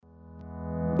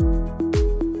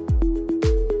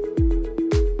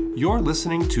You're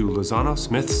listening to Lozano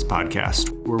Smith's podcast,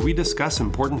 where we discuss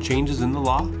important changes in the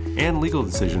law and legal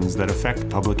decisions that affect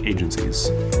public agencies.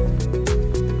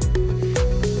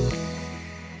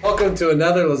 Welcome to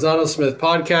another Lozano Smith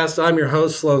podcast. I'm your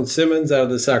host, Sloan Simmons, out of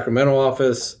the Sacramento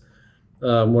office.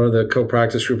 One of the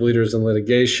co-practice group leaders in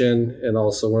litigation and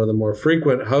also one of the more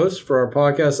frequent hosts for our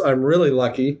podcast. I'm really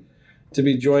lucky to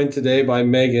be joined today by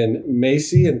Megan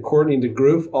Macy and Courtney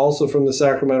DeGroof, also from the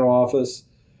Sacramento office.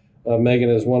 Megan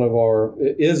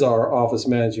is our office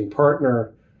managing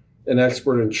partner, an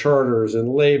expert in charters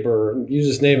and labor, you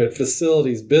just name it,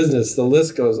 facilities, business, the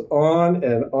list goes on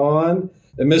and on.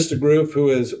 And Mr. DeGroof, who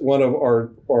is one of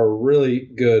our really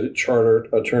good chartered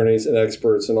attorneys and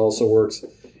experts and also works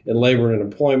in labor and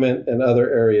employment and other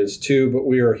areas too. But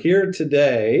we are here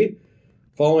today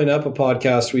following up a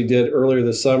podcast we did earlier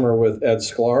this summer with Ed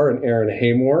Sklar and Aaron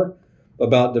Haymore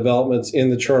about developments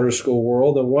in the charter school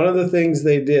world. And one of the things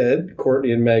they did,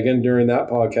 Courtney and Megan, during that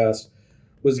podcast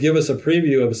was give us a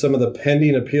preview of some of the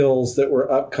pending appeals that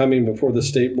were upcoming before the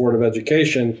State Board of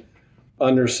Education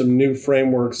under some new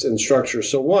frameworks and structures.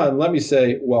 So one, let me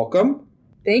say welcome.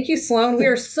 Thank you, Sloan. We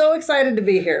are so excited to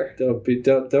be here. Don't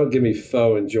give me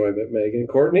faux enjoyment, Megan.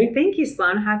 Courtney? Thank you,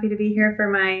 Sloan. Happy to be here for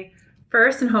my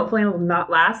first and hopefully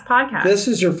not last podcast. This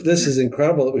is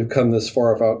incredible that we've come this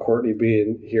far without Courtney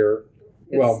being here.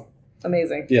 It's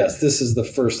amazing. Yes, this is the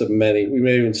first of many. We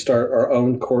may even start our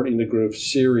own Courtney DeGroof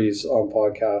series on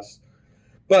podcasts.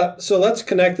 But so let's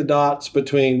connect the dots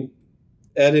between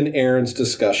Ed and Aaron's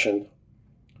discussion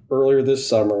earlier this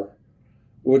summer,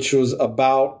 which was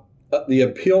about the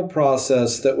appeal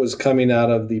process that was coming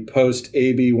out of the post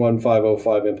AB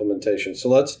 1505 implementation.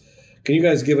 So can you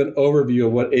guys give an overview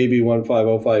of what AB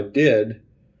 1505 did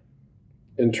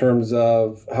in terms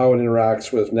of how it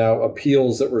interacts with now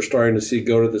appeals that we're starting to see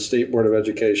go to the State Board of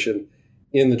Education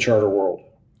in the charter world?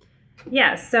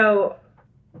 Yeah, so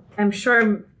I'm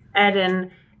sure Ed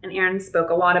and Aaron spoke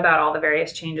a lot about all the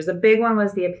various changes. A big one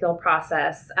was the appeal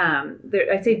process.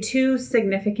 I'd say two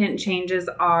significant changes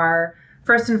are,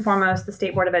 first and foremost, the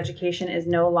State Board of Education is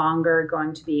no longer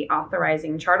going to be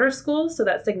authorizing charter schools, so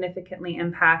that significantly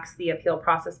impacts the appeal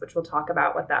process, which we'll talk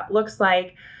about what that looks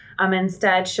like.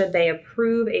 Instead, should they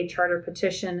approve a charter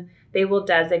petition, they will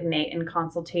designate in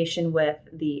consultation with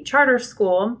the charter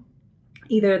school,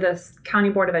 either the County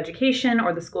Board of Education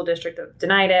or the school district that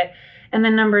denied it. And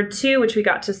then number two, which we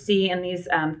got to see in these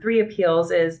three appeals,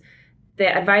 is the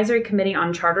Advisory Committee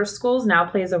on Charter Schools now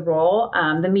plays a role.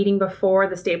 The meeting before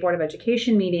the State Board of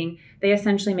Education meeting, they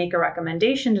essentially make a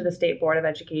recommendation to the State Board of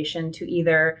Education to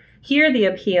either hear the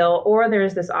appeal or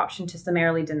there's this option to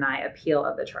summarily deny appeal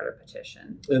of the charter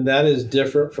petition. And that is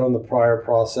different from the prior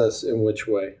process in which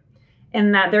way?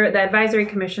 In that the Advisory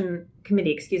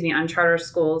Committee on Charter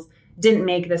Schools didn't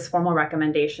make this formal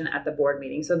recommendation at the board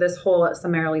meeting. So this whole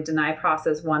summarily deny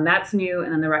process, one, that's new,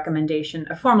 and then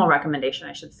a formal recommendation,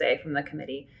 I should say, from the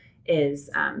committee is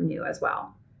new as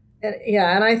well.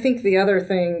 And I think the other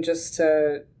thing, just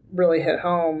to really hit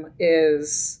home,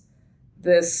 is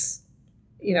this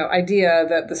idea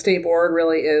that the state board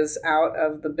really is out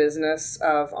of the business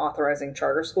of authorizing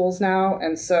charter schools now.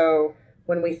 And so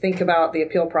when we think about the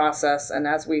appeal process, and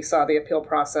as we saw the appeal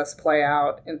process play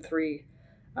out in three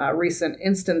recent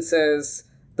instances,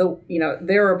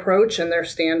 their approach and their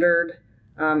standard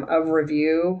of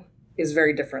review is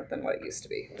very different than what it used to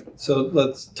be. So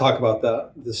let's talk about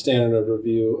that, the standard of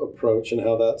review approach and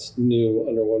how that's new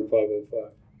under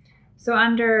 1505. So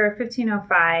under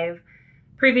 1505,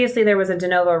 previously there was a de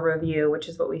novo review, which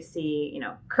is what we see,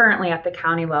 currently at the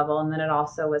county level, and then it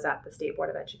also was at the State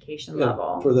Board of Education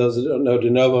level. For those that don't know,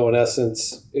 de novo, in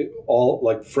essence, all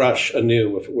like fresh,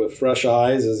 anew, with fresh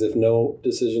eyes, as if no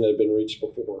decision had been reached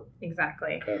before.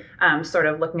 Exactly. Okay. Sort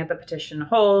of looking at the petition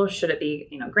whole, should it be,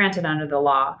 granted under the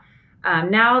law?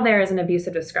 Now there is an abuse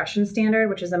of discretion standard,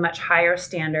 which is a much higher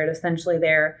standard. Essentially,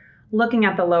 they're looking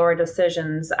at the lower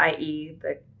decisions, i.e.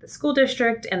 the school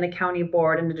district and the county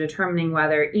board, into determining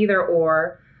whether either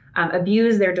or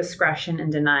abuse their discretion in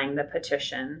denying the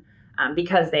petition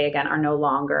because they, again, are no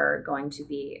longer going to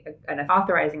be an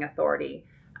authorizing authority.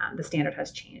 The standard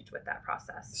has changed with that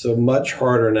process. So much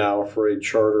harder now for a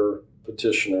charter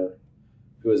petitioner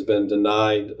who has been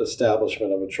denied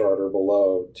establishment of a charter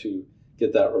below to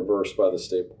get that reversed by the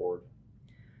state board.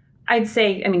 I'd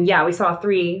say, we saw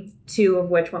three, two of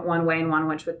which went one way and one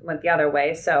which went the other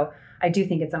way. So I do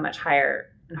think it's a much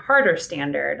higher and harder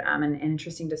standard, and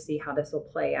interesting to see how this will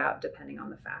play out depending on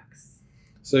the facts.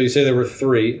 So you say there were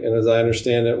three, and as I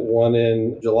understand it, one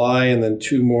in July and then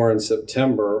two more in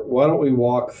September. Why don't we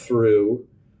walk through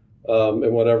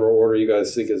in whatever order you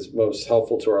guys think is most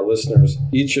helpful to our listeners,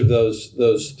 each of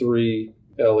those three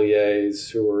LEAs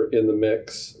who are in the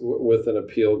mix with an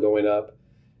appeal going up,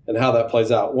 and how that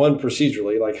plays out. One,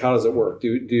 procedurally, like how does it work?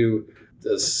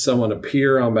 Does someone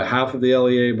appear on behalf of the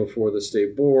LEA before the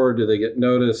state board? Do they get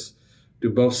notice?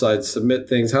 Do both sides submit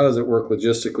things? How does it work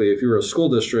logistically if you're a school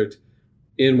district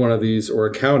in one of these, or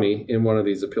a county in one of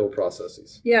these appeal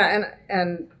processes? Yeah,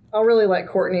 and I'll really let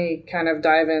Courtney kind of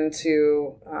dive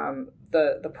into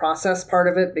the process part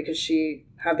of it, because she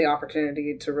had the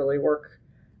opportunity to really work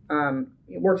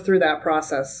through that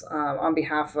process on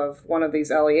behalf of one of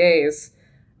these LEAs.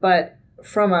 But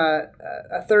from a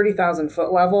 30,000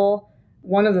 foot level,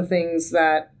 one of the things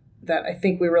that I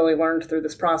think we really learned through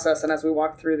this process, and as we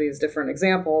walk through these different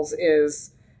examples,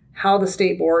 is how the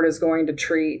state board is going to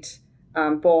treat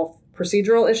both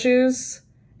procedural issues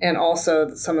and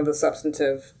also some of the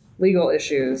substantive legal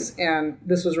issues. And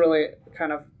this was really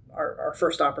kind of our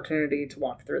first opportunity to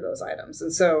walk through those items.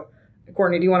 And so,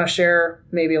 Courtney, do you want to share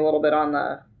maybe a little bit on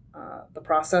the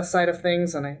process side of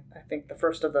things? And I think the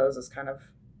first of those is kind of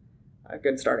a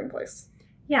good starting place.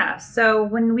 Yeah, so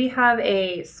when we have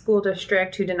a school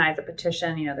district who denies a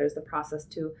petition, there's the process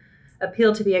to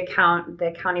appeal to the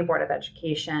County Board of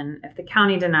Education. If the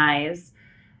county denies,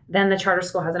 then the charter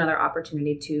school has another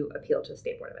opportunity to appeal to the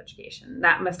State Board of Education.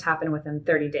 That must happen within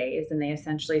 30 days, and they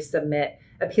essentially submit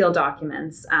appeal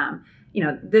documents.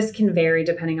 This can vary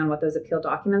depending on what those appeal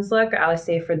documents look. I would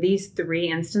say for these three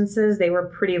instances, they were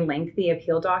pretty lengthy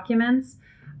appeal documents.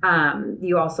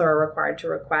 You also are required to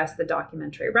request the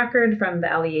documentary record from the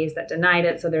LEAs that denied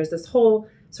it. So there's this whole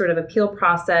sort of appeal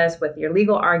process with your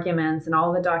legal arguments and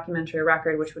all the documentary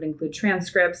record, which would include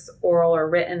transcripts, oral or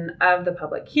written, of the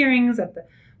public hearings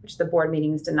which the board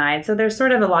meetings denied. So there's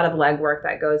sort of a lot of legwork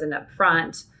that goes in up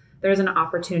front. There's an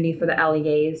opportunity for the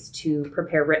LEAs to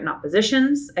prepare written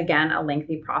oppositions. Again, a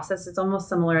lengthy process. It's almost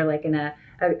similar like in a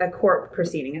court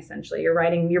proceeding, essentially. You're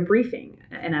writing your briefing,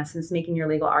 in essence, making your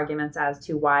legal arguments as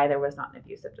to why there was not an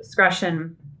abuse of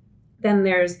discretion. Then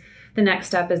there's the next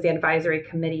step is the advisory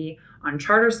committee on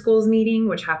charter schools meeting,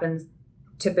 which happens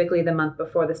typically the month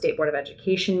before the State Board of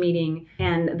Education meeting.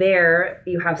 And there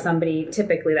you have somebody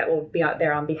typically that will be out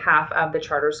there on behalf of the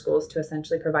charter schools to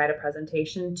essentially provide a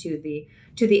presentation to the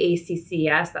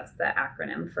ACCS. That's the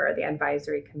acronym for the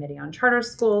Advisory Committee on Charter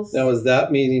Schools. Now, is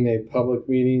that meeting a public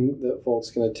meeting that folks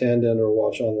can attend and or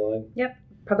watch online? Yep.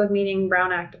 Public meeting,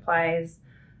 Brown Act applies,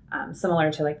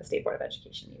 similar to like the State Board of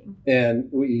Education meeting.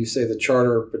 And you say the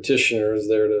charter petitioner is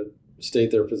there to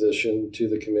state their position to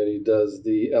the committee. Does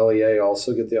the LEA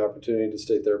also get the opportunity to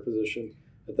state their position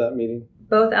at that meeting?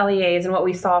 Both LEAs, and what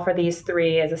we saw for these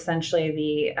three is essentially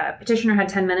the petitioner had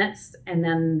 10 minutes, and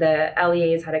then the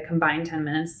LEAs had a combined 10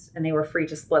 minutes, and they were free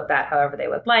to split that however they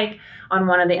would like. On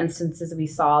one of the instances, we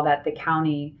saw that the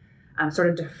county sort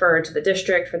of deferred to the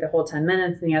district for the whole 10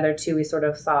 minutes, and the other two, we sort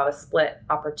of saw a split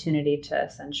opportunity to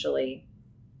essentially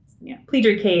plead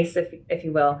your case, if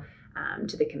you will,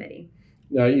 to the committee.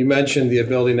 Now, you mentioned the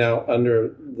ability now under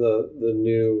the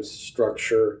new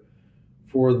structure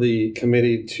for the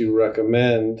committee to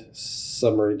recommend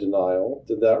summary denial.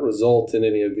 Did that result in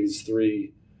any of these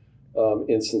three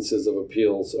instances of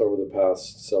appeals over the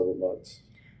past several months?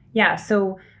 Yeah,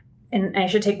 so, and I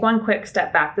should take one quick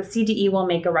step back. The CDE will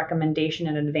make a recommendation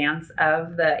in advance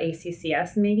of the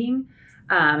ACCS meeting.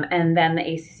 And then the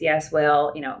ACCS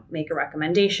will, make a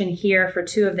recommendation here. For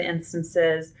two of the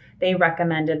instances, they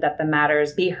recommended that the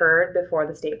matters be heard before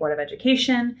the State Board of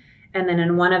Education. And then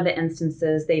in one of the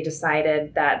instances, they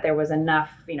decided that there was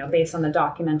enough, based on the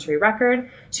documentary record,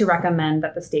 to recommend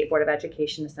that the State Board of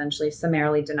Education essentially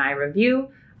summarily deny review,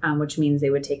 which means they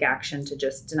would take action to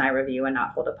just deny review and not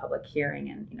hold a public hearing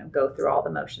and, go through all the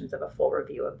motions of a full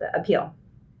review of the appeal.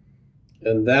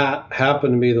 And that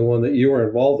happened to be the one that you were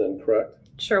involved in, correct?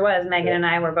 Sure was. Megan and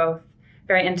I were both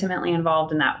very intimately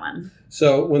involved in that one.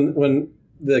 So when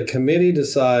the committee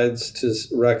decides to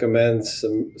recommend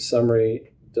some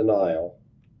summary denial,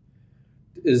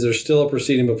 is there still a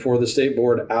proceeding before the state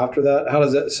board after that? How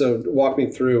does that, so walk me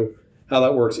through how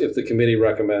that works if the committee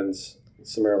recommends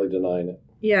summarily denying it.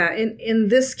 Yeah, in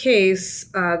this case,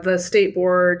 the state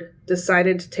board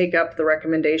decided to take up the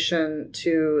recommendation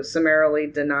to summarily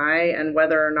deny and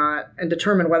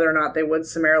determine whether or not they would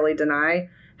summarily deny.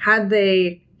 Had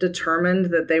they determined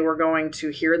that they were going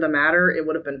to hear the matter, it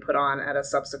would have been put on at a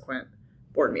subsequent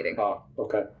board meeting.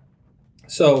 Okay.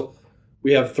 So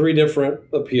we have three different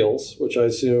appeals, which I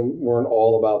assume weren't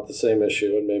all about the same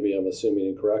issue, and maybe I'm assuming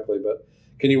incorrectly, but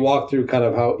can you walk through kind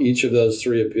of how each of those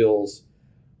three appeals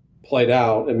played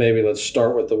out? And maybe let's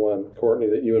start with the one, Courtney,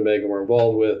 that you and Megan were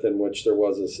involved with, in which there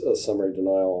was a summary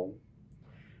denial on.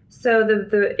 So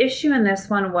the issue in this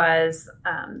one was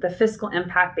the fiscal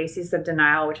impact basis of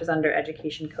denial, which is under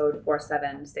Education Code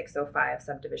 47605,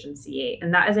 subdivision C8.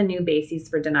 And that is a new basis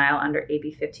for denial under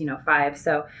AB 1505.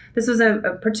 So this was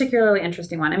a particularly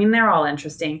interesting one. I mean, they're all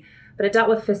interesting, but it dealt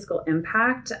with fiscal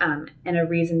impact and a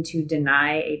reason to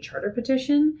deny a charter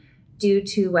petition due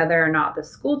to whether or not the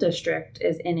school district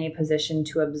is in a position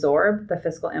to absorb the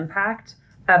fiscal impact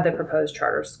of the proposed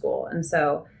charter school. And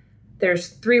so there's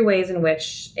three ways in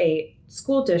which a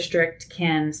school district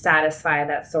can satisfy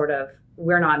that sort of,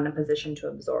 we're not in a position to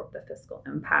absorb the fiscal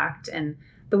impact. And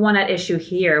the one at issue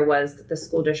here was that the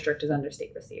school district is under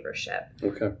state receivership.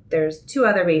 Okay. There's two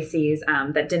other bases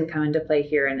that didn't come into play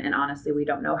here. And honestly, we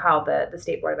don't know how the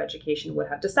State Board of Education would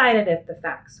have decided if the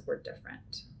facts were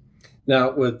different. Now,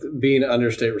 with being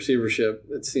under state receivership,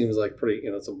 it seems like pretty,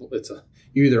 it's a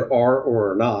you either are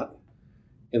or are not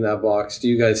in that box. Do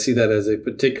you guys see that as a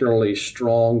particularly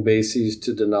strong basis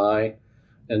to deny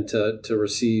and to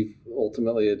receive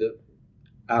ultimately an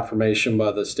affirmation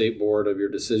by the state board of your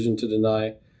decision to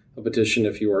deny a petition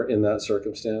if you are in that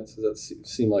circumstance? Does that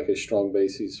seem like a strong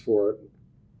basis for it?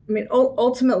 I mean,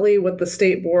 ultimately, what the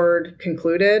state board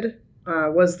concluded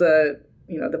was the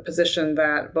position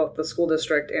that both the school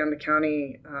district and the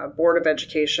county board of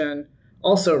education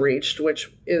also reached,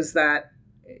 which is that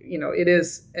it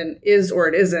is an is or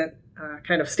it isn't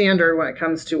kind of standard when it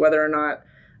comes to whether or not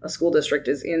a school district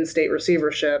is in state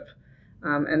receivership.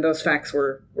 And those facts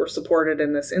were supported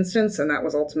in this instance, and that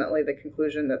was ultimately the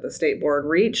conclusion that the state board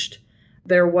reached.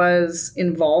 There was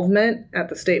involvement at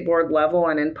the state board level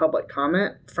and in public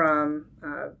comment from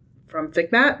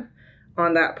FCMAT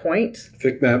on that point.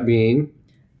 FCMAT being?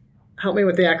 Help me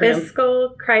with the acronym.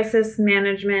 Fiscal Crisis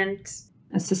Management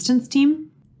Assistance Team.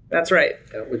 That's right.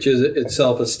 Yeah, which is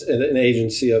itself an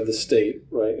agency of the state,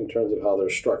 right, in terms of how they're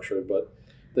structured, but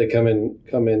they come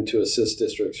in to assist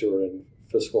districts who are in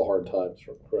fiscal hard times,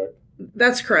 correct?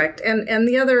 That's correct. And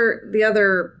the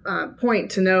other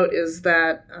point to note is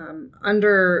that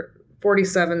under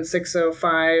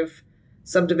 47605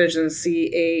 subdivision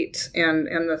C8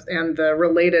 and the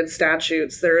related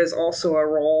statutes, there is also a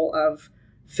role of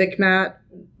FCMAT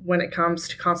when it comes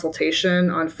to consultation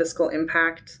on fiscal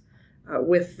impact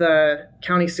with the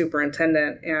county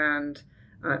superintendent and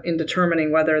in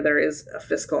determining whether there is a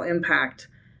fiscal impact.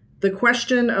 The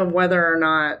question of whether or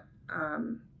not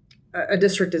a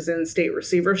district is in state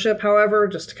receivership, however,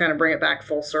 just to kind of bring it back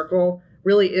full circle,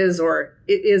 really is or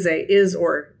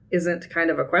isn't kind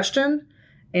of a question.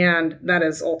 And that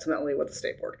is ultimately what the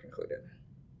state board concluded.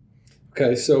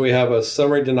 Okay, so we have a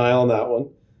summary denial on that one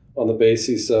on the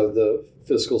basis of the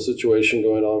fiscal situation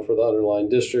going on for the underlying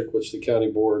district, which the county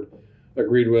board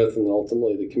agreed with, and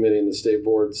ultimately the committee and the state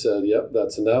board said, yep,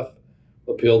 that's enough.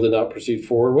 Appeal did not proceed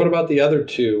forward. What about the other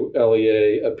two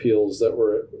LEA appeals that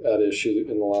were at issue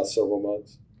in the last several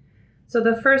months? So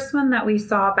the first one that we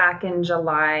saw back in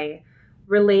July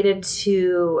related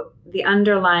to the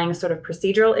underlying sort of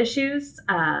procedural issues.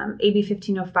 AB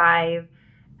 1505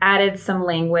 added some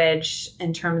language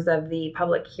in terms of the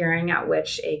public hearing at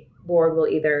which a board will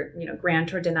either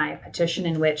grant or deny a petition,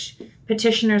 in which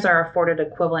petitioners are afforded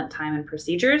equivalent time and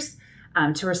procedures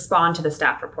to respond to the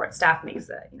staff report. Staff makes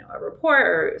a report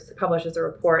or publishes a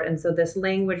report. And so this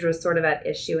language was sort of at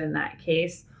issue in that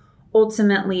case.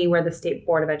 Ultimately, where the State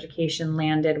Board of Education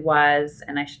landed was,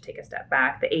 and I should take a step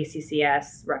back, the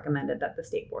ACCS recommended that the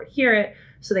state board hear it.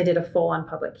 So they did a full-on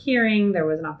public hearing. There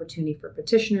was an opportunity for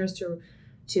petitioners to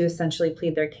essentially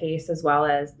plead their case, as well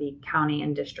as the county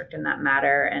and district in that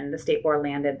matter. And the state board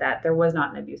landed that there was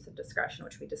not an abuse of discretion,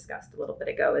 which we discussed a little bit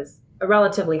ago, is a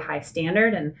relatively high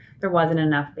standard, and there wasn't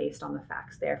enough based on the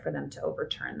facts there for them to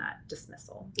overturn that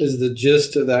dismissal. Is the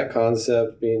gist of that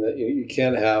concept being that you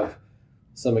can't have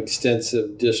some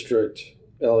extensive district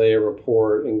LEA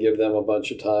report and give them a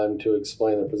bunch of time to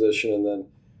explain their position and then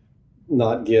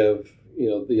not give,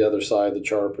 the other side, the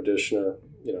charter petitioner,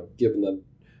 giving them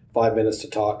 5 minutes to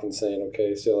talk and saying,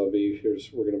 okay, CLB,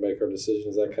 we're going to make our decision.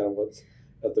 Is that kind of what's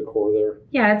at the core there?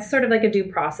 Yeah, it's sort of like a due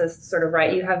process sort of,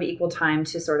 right? You have equal time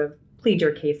to sort of plead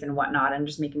your case and whatnot and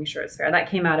just making sure it's fair. That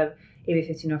came out of AB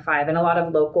 1505, and a lot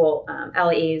of local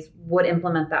LEAs would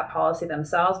implement that policy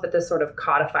themselves, but this sort of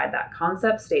codified that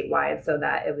concept statewide so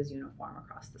that it was uniform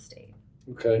across the state.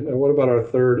 Okay, and what about our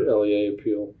third LEA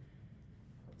appeal?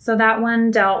 So that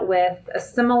one dealt with a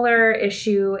similar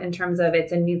issue in terms of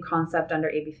it's a new concept under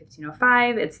AB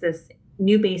 1505. It's this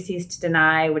new basis to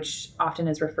deny, which often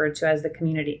is referred to as the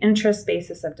community interest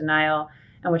basis of denial,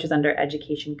 and which is under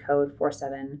Education Code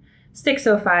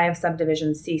 47605,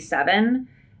 subdivision C7.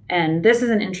 And this is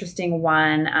an interesting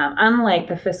one. Unlike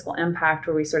the fiscal impact,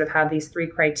 where we sort of have these three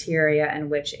criteria in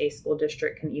which a school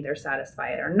district can either satisfy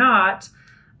it or not,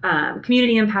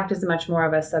 community impact is much more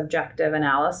of a subjective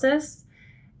analysis.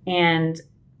 And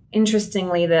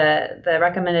interestingly, the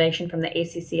recommendation from the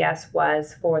ACCS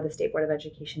was for the State Board of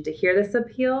Education to hear this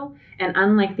appeal. And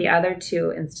unlike the other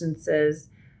two instances,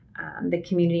 the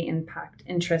community impact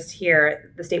interest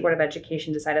here, the State Board of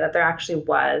Education decided that there actually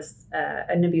was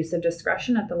an abuse of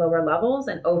discretion at the lower levels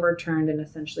and overturned and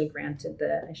essentially granted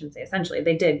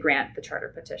they did grant the charter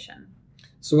petition.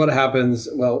 So what happens?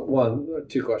 Well,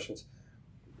 two questions.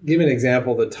 Give me an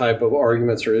example of the type of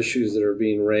arguments or issues that are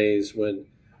being raised when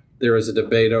there is a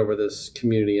debate over this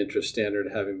community interest standard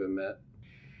having been met.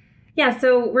 Yeah,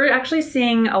 so we're actually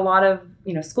seeing a lot of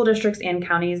school districts and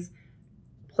counties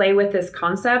play with this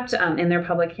concept in their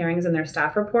public hearings and their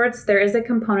staff reports. There is a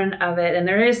component of it, and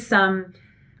there is some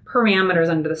parameters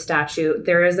under the statute.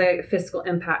 There is a fiscal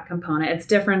impact component. It's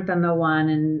different than the one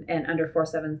in under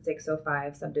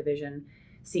 47605 subdivision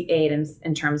C8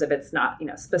 in terms of it's not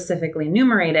specifically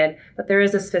enumerated, but there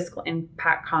is this fiscal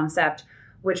impact concept,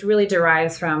 which really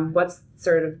derives from what's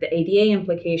sort of the ADA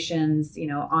implications,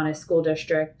 on a school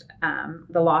district,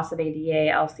 the loss of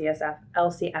ADA, LCFF,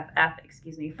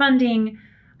 funding,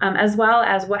 as well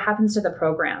as what happens to the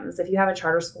programs. If you have a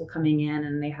charter school coming in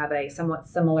and they have a somewhat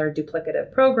similar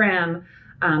duplicative program,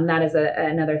 that is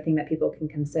another thing that people can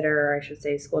consider, or I should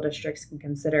say school districts can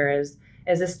consider, is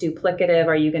this duplicative?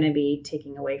 Are you going to be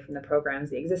taking away from the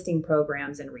programs, the existing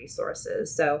programs and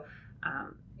resources? So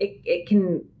it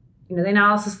can, the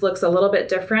analysis looks a little bit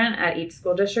different at each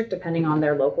school district depending on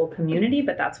their local community,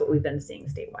 but that's what we've been seeing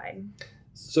statewide.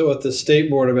 So with the State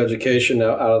Board of Education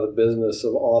now out of the business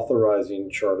of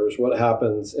authorizing charters, what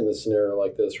happens in a scenario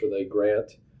like this where they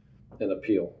grant an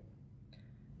appeal?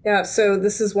 Yeah, so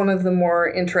this is one of the more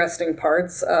interesting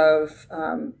parts of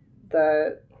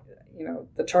the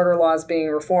charter laws being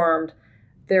reformed.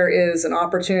 There is an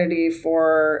opportunity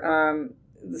for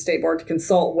the State Board to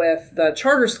consult with the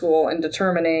charter school in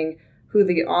determining who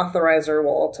the authorizer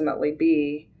will ultimately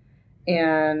be.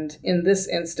 And in this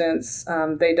instance,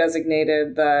 they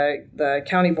designated the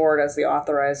county board as the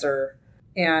authorizer.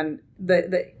 And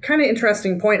the kind of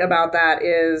interesting point about that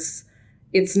is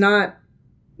it's not,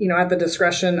 at the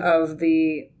discretion of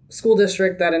the school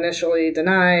district that initially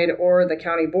denied or the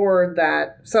county board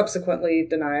that subsequently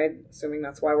denied, assuming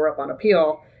that's why we're up on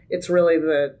appeal. It's really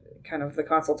the kind of the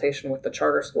consultation with the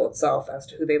charter school itself as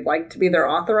to who they'd like to be their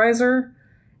authorizer.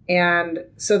 And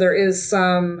so there is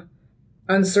some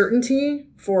uncertainty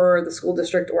for the school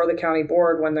district or the county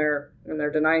board when they're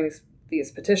denying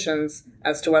these petitions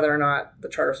as to whether or not the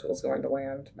charter school is going to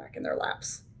land back in their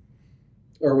laps.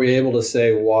 Are we able to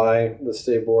say why the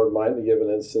state board might, in a given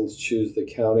instance, choose the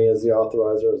county as the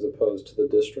authorizer as opposed to the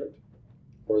district?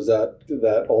 Or is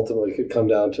that ultimately could come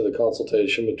down to the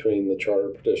consultation between the charter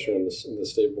petitioner and the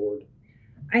state board?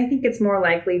 I think it's more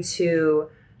likely to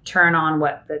turn on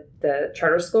what the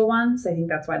charter school wants. I think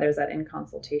that's why there's that in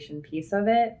consultation piece of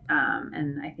it.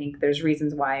 And I think there's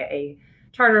reasons why a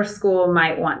charter school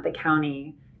might want the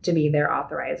county to be their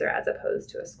authorizer as opposed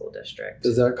to a school district.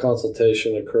 Does that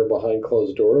consultation occur behind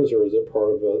closed doors, or is it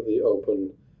part of the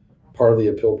open part of the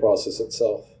appeal process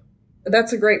itself?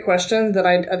 That's a great question that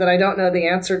I don't know the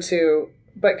answer to,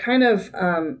 but kind of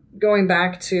going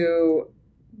back to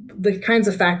the kinds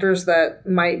of factors that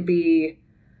might be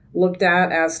looked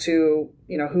at as to,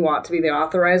 who ought to be the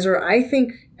authorizer. I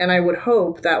think, and I would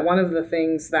hope that one of the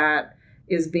things that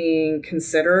is being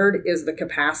considered is the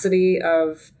capacity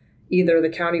of either the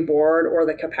county board or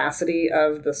the capacity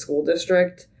of the school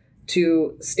district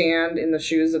to stand in the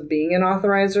shoes of being an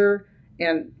authorizer,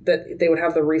 and that they would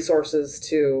have the resources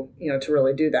to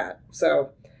really do that.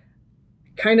 So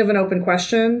kind of an open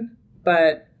question,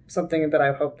 but something that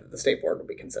I hope that the state board will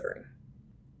be considering.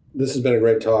 This has been a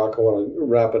great talk. I want to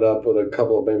wrap it up with a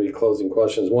couple of maybe closing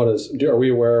questions. One is, are we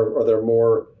aware, are there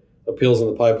more appeals in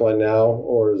the pipeline now,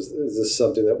 or is this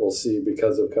something that we'll see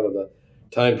because of kind of the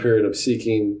time period of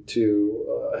seeking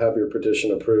to have your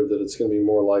petition approved, that it's going to be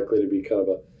more likely to be kind of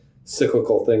a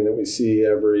cyclical thing that we see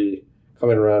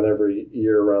coming around every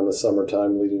year around the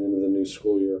summertime leading into the new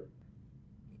school year?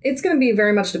 It's going to be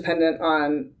very much dependent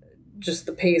on just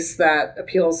the pace that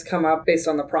appeals come up based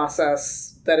on the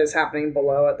process that is happening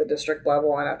below at the district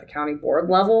level and at the county board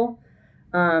level.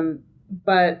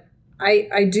 But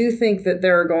I do think that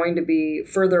there are going to be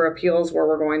further appeals where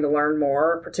we're going to learn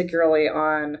more, particularly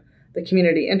on the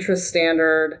community interest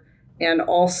standard and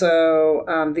also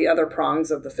the other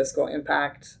prongs of the fiscal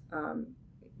impact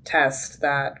test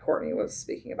that Courtney was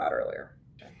speaking about earlier.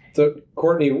 So,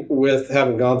 Courtney, with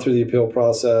having gone through the appeal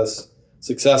process,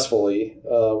 successfully.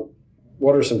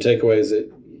 What are some takeaways that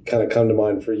kind of come to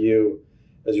mind for you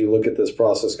as you look at this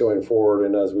process going forward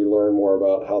and as we learn more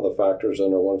about how the factors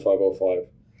under 1505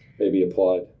 may be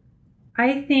applied?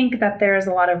 I think that there's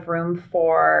a lot of room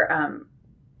for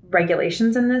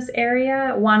regulations in this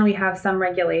area. One, we have some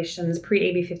regulations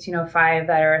pre-AB 1505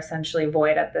 that are essentially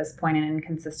void at this point and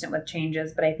inconsistent with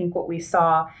changes. But I think what we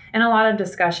saw in a lot of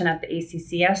discussion at the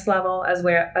ACCS level, as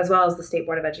well as the State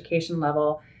Board of Education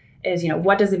level, is,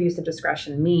 what does abuse of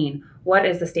discretion mean? What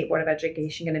is the State Board of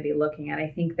Education going to be looking at? I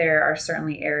think there are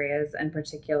certainly areas, in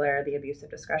particular the abuse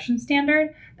of discretion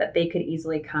standard, that they could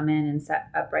easily come in and set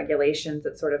up regulations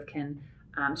that sort of can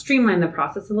streamline the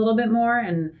process a little bit more,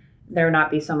 and there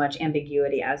not be so much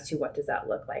ambiguity as to what does that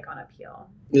look like on appeal.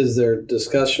 Is there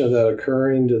discussion of that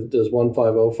occurring? Does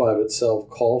 1505 itself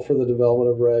call for the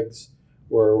development of regs?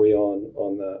 Where are we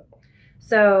on that?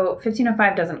 So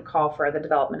 1505 doesn't call for the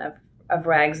development of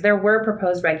regs. There were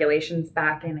proposed regulations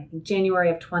back in, I think, January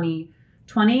of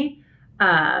 2020.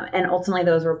 And ultimately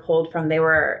those were they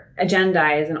were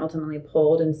agendized and ultimately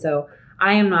pulled. And so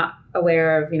I am not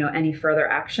aware of, any further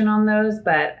action on those,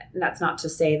 but that's not to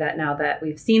say that now that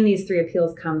we've seen these 3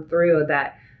 appeals come through,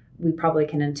 that we probably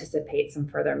can anticipate some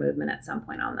further movement at some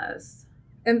point on those.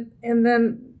 And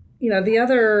then, the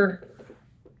other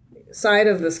side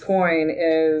of this coin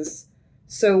is,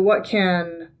 so what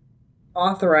can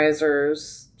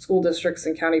authorizers, school districts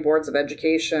and county boards of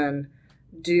education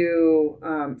do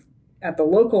at the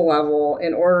local level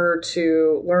in order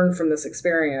to learn from this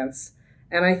experience?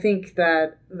 And I think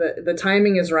that the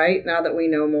timing is right now that we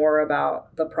know more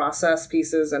about the process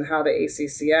pieces and how the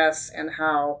ACCS and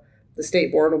how the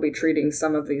state board will be treating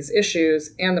some of these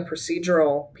issues and the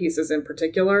procedural pieces in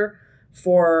particular,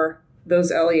 for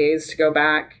those LEAs to go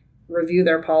back, review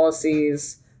their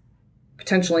policies,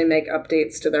 potentially make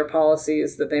updates to their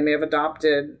policies that they may have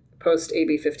adopted post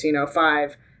AB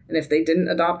 1505. And if they didn't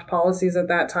adopt policies at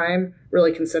that time,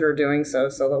 really consider doing so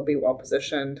they'll be well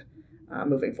positioned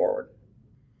moving forward.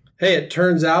 Hey, it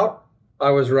turns out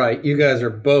I was right. You guys are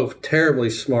both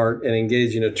terribly smart and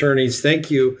engaging attorneys.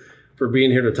 Thank you for being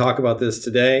here to talk about this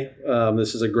today.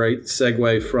 This is a great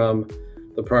segue from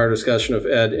the prior discussion of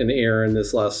Ed and Aaron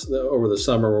over the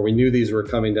summer, where we knew these were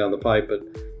coming down the pipe, but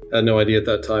had no idea at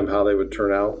that time how they would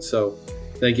turn out. So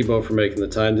thank you both for making the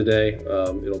time today.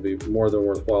 It'll be more than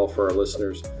worthwhile for our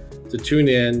listeners to tune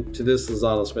in to this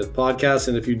Lozano Smith podcast.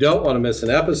 And if you don't want to miss an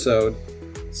episode,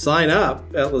 sign up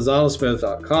at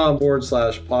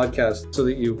lozanosmith.com/podcast so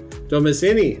that you don't miss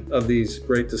any of these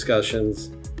great discussions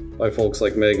by folks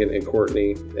like Megan and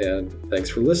Courtney. And thanks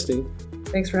for listening.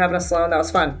 Thanks for having us, Sloan. That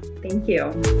was fun. Thank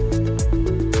you.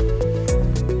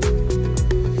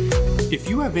 If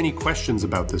you have any questions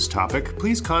about this topic,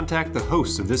 please contact the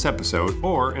hosts of this episode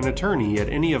or an attorney at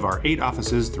any of our 8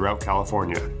 offices throughout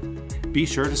California. Be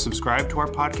sure to subscribe to our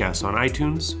podcast on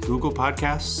iTunes, Google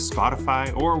Podcasts,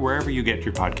 Spotify, or wherever you get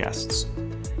your podcasts.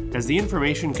 As the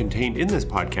information contained in this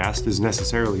podcast is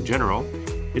necessarily general,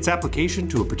 its application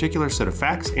to a particular set of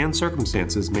facts and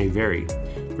circumstances may vary.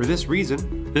 For this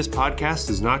reason, this podcast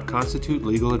does not constitute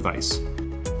legal advice.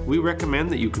 We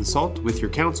recommend that you consult with your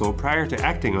counsel prior to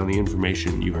acting on the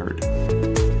information you heard.